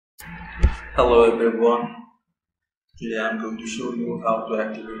Hello everyone, today I'm going to show you how to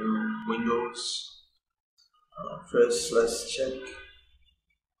activate Windows. First, let's check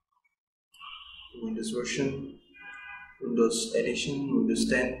the Windows version, Windows Edition, Windows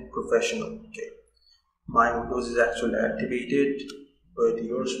 10 Professional. Okay, my Windows is actually activated, but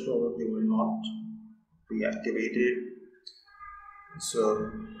yours probably will not be activated. So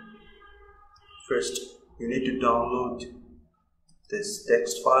first, you need to download this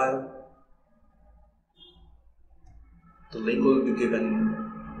text file. The link will be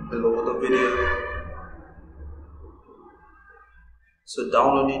given below the video. So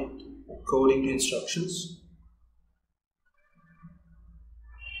download it according to instructions.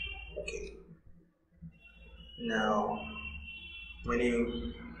 Okay. Now, when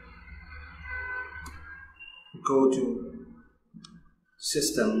you go to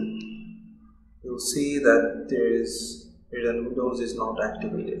system, you'll see that Windows is not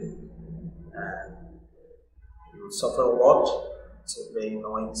activated, and you will suffer a lot. It's a very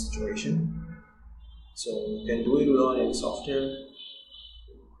annoying situation. So you can do it without any software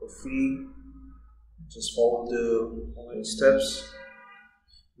for free. Just follow the following steps.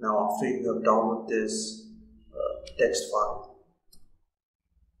 Now, after you have downloaded this text file,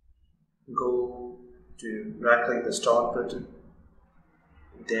 go to right-click the start button.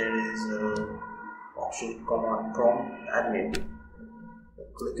 There is an option command prompt admin.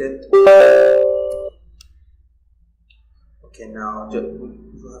 Click it. Okay, now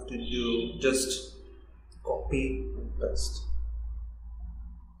you have to do just copy and paste.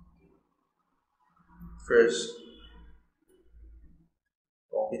 First,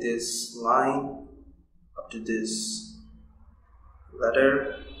 copy this line up to this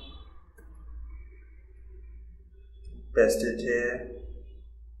letter, paste it here.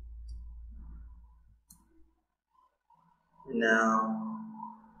 Now,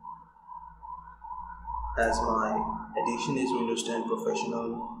 as my edition is Windows 10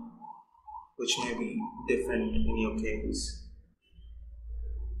 Professional, which may be different in your case,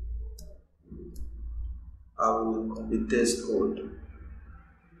 I will copy this code,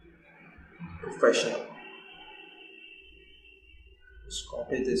 Professional. Just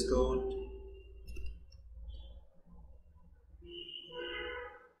copy this code,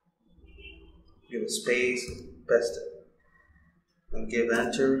 give a space, paste it, and give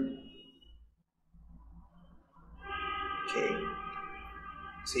enter. Okay,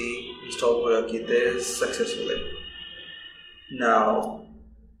 see, install Kit is successfully. Now,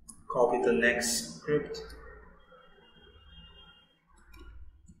 copy the next script,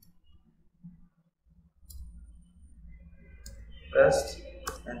 paste,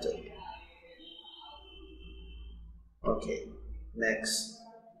 enter. Okay, next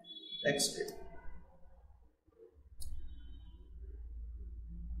script.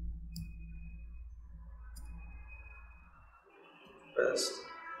 Paste,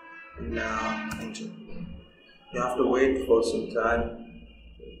 and now enter. You have to wait for some time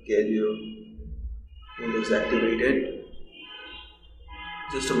to get your Windows activated.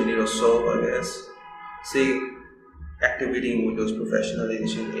 Just a minute or so, I guess. See, activating Windows Professional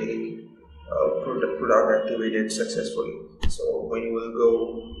Edition A product activated successfully. So when you will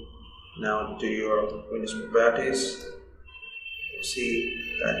go now to your Windows properties, you'll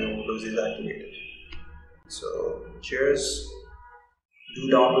see that your Windows is activated. So cheers. Do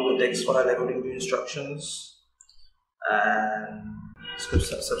download the text file according to instructions, and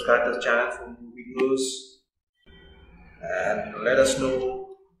subscribe to the channel for more videos, and let us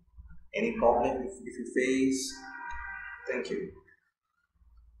know any problem if you face. Thank you.